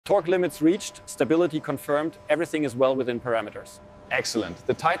Torque limits reached, stability confirmed, everything is well within parameters. Excellent.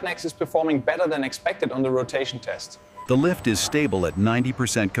 The Titan X is performing better than expected on the rotation test. The lift is stable at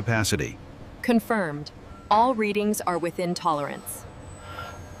 90% capacity. Confirmed. All readings are within tolerance.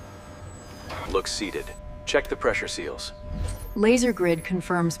 Look seated. Check the pressure seals. Laser grid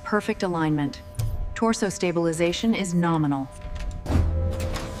confirms perfect alignment. Torso stabilization is nominal.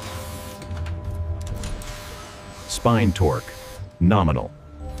 Spine torque, nominal.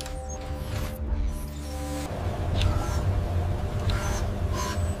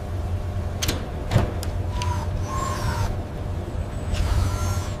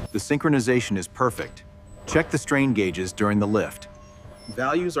 The synchronization is perfect. Check the strain gauges during the lift.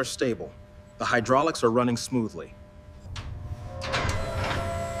 Values are stable. The hydraulics are running smoothly.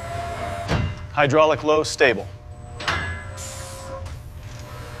 Hydraulic low stable.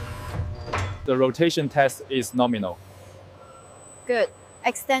 The rotation test is nominal. Good.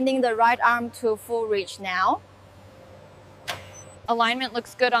 Extending the right arm to full reach now. Alignment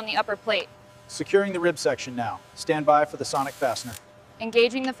looks good on the upper plate. Securing the rib section now. Stand by for the sonic fastener.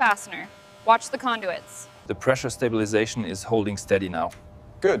 Engaging the fastener. Watch the conduits. The pressure stabilization is holding steady now.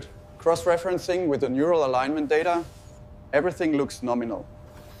 Good. Cross-referencing with the neural alignment data, everything looks nominal.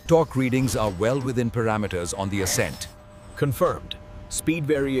 Torque readings are well within parameters on the ascent. Confirmed. Speed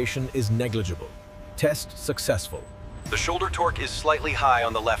variation is negligible. Test successful. The shoulder torque is slightly high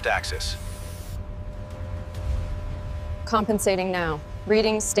on the left axis. Compensating now.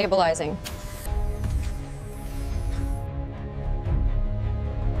 Readings stabilizing.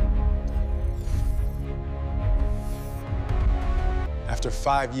 After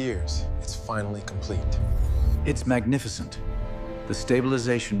 5 years, it's finally complete. It's magnificent. The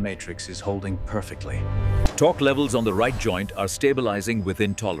stabilization matrix is holding perfectly. Torque levels on the right joint are stabilizing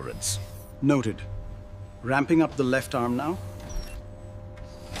within tolerance. Noted. Ramping up the left arm now.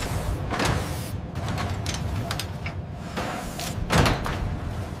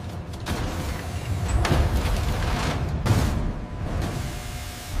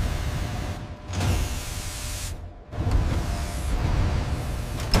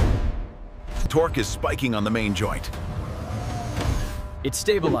 Torque is spiking on the main joint. It's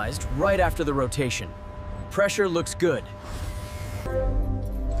stabilized right after the rotation. Pressure looks good.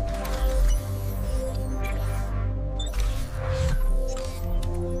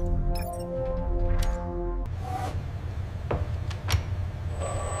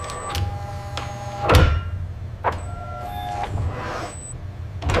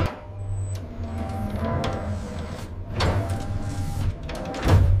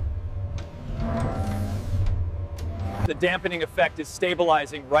 The dampening effect is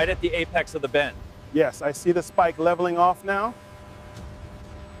stabilizing right at the apex of the bend. Yes, I see the spike leveling off now.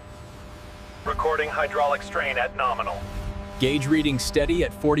 Recording hydraulic strain at nominal. Gauge reading steady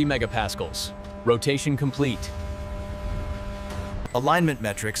at 40 megapascals. Rotation complete. Alignment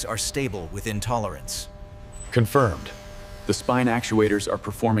metrics are stable within tolerance. Confirmed. The spine actuators are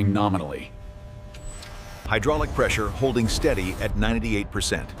performing nominally. Hydraulic pressure holding steady at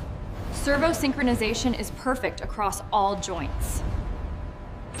 98%. Servo synchronization is perfect across all joints.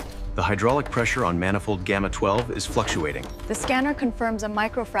 The hydraulic pressure on manifold gamma 12 is fluctuating. The scanner confirms a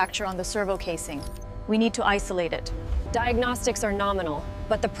microfracture on the servo casing. We need to isolate it. Diagnostics are nominal,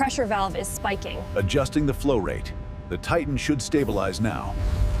 but the pressure valve is spiking. Adjusting the flow rate. The Titan should stabilize now.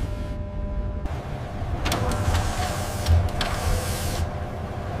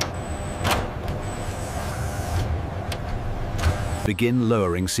 Begin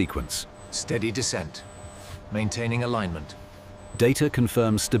lowering sequence. Steady descent. Maintaining alignment. Data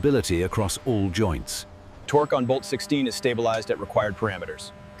confirms stability across all joints. Torque on bolt 16 is stabilized at required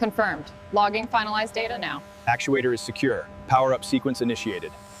parameters. Confirmed. Logging finalized data now. Actuator is secure. Power-up sequence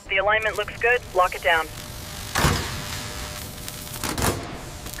initiated. The alignment looks good. Lock it down.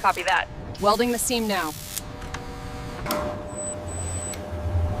 Copy that. Welding the seam now.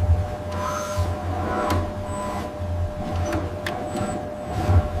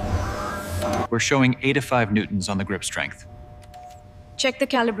 We're showing 8 to 5 newtons on the grip strength. Check the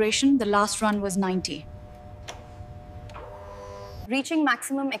calibration. The last run was 90. Reaching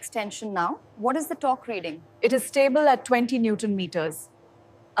maximum extension now. What is the torque reading? It is stable at 20 Newton meters.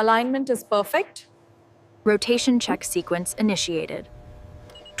 Alignment is perfect. Rotation check sequence initiated.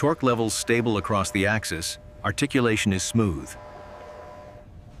 Torque levels stable across the axis. Articulation is smooth.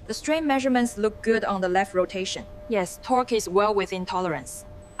 The strain measurements look good on the left rotation. Yes, torque is well within tolerance.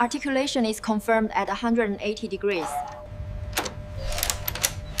 Articulation is confirmed at 180 degrees.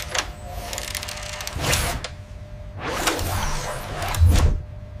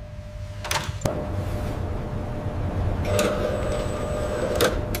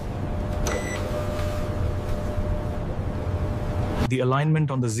 the alignment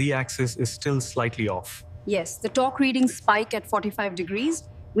on the z-axis is still slightly off. Yes, the torque readings spike at 45 degrees.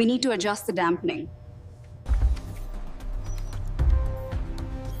 We need to adjust the dampening.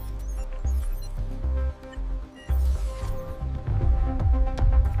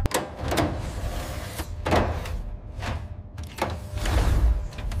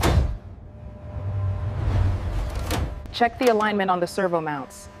 Check the alignment on the servo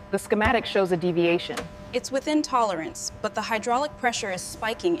mounts. The schematic shows a deviation. It's within tolerance, but the hydraulic pressure is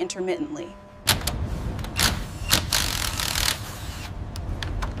spiking intermittently.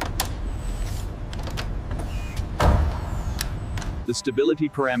 The stability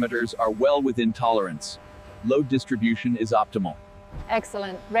parameters are well within tolerance. Load distribution is optimal.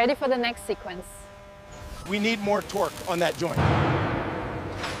 Excellent. Ready for the next sequence. We need more torque on that joint.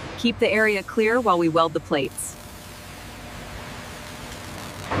 Keep the area clear while we weld the plates.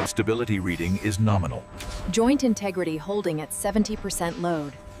 Stability reading is nominal. Joint integrity holding at 70%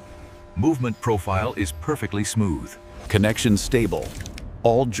 load. Movement profile is perfectly smooth. Connection stable.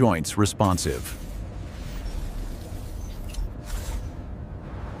 All joints responsive.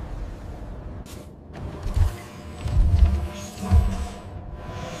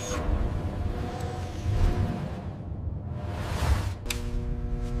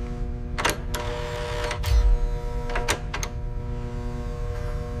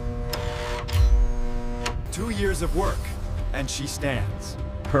 Of work, and she stands.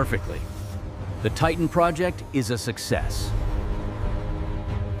 Perfectly. The Titan project is a success.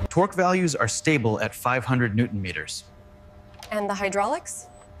 Torque values are stable at 500 Newton meters. And the hydraulics?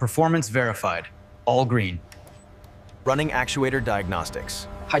 Performance verified. All green. Running actuator diagnostics.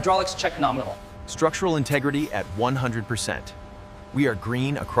 Hydraulics check nominal. Structural integrity at 100%. We are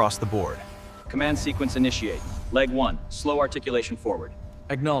green across the board. Command sequence initiate. Leg 1, slow articulation forward.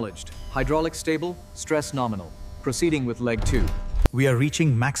 Acknowledged. Hydraulics stable, stress nominal. Proceeding with leg 2. We are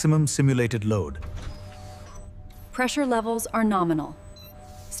reaching maximum simulated load. Pressure levels are nominal.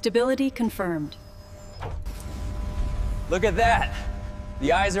 Stability confirmed. Look at that!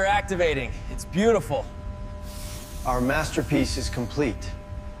 The eyes are activating. It's beautiful. Our masterpiece is complete.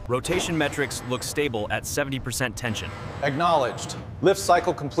 Rotation metrics look stable at 70% tension. Acknowledged. Lift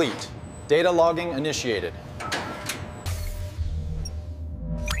cycle complete. Data logging initiated.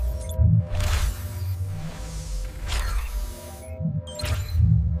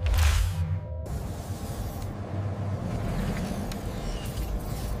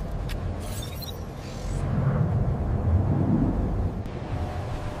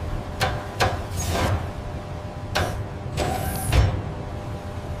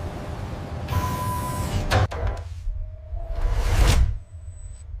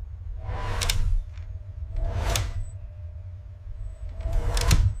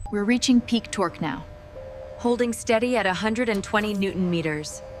 We're reaching peak torque now. Holding steady at 120 Newton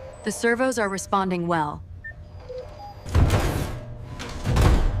meters. The servos are responding well.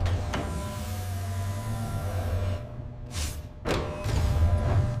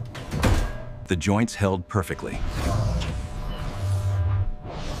 The joints held perfectly.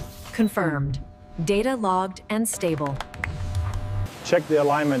 Confirmed. Data logged and stable. Check the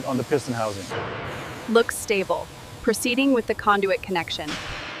alignment on the piston housing. Looks stable. Proceeding with the conduit connection.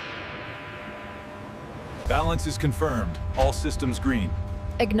 Balance is confirmed. All systems green.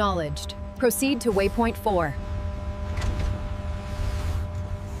 Acknowledged. Proceed to waypoint 4.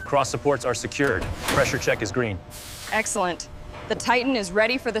 Cross supports are secured. Pressure check is green. Excellent. The Titan is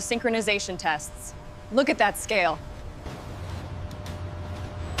ready for the synchronization tests. Look at that scale.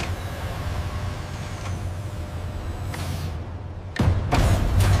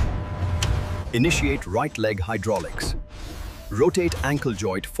 Initiate right leg hydraulics. Rotate ankle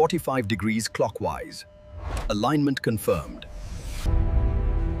joint 45 degrees clockwise. Alignment confirmed.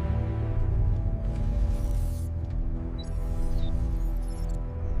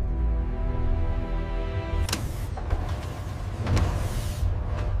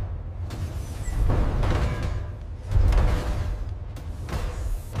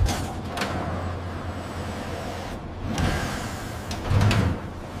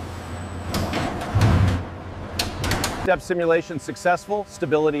 Step simulation successful,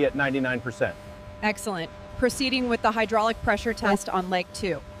 stability at 99%. Excellent. Proceeding with the hydraulic pressure test on leg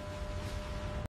 2.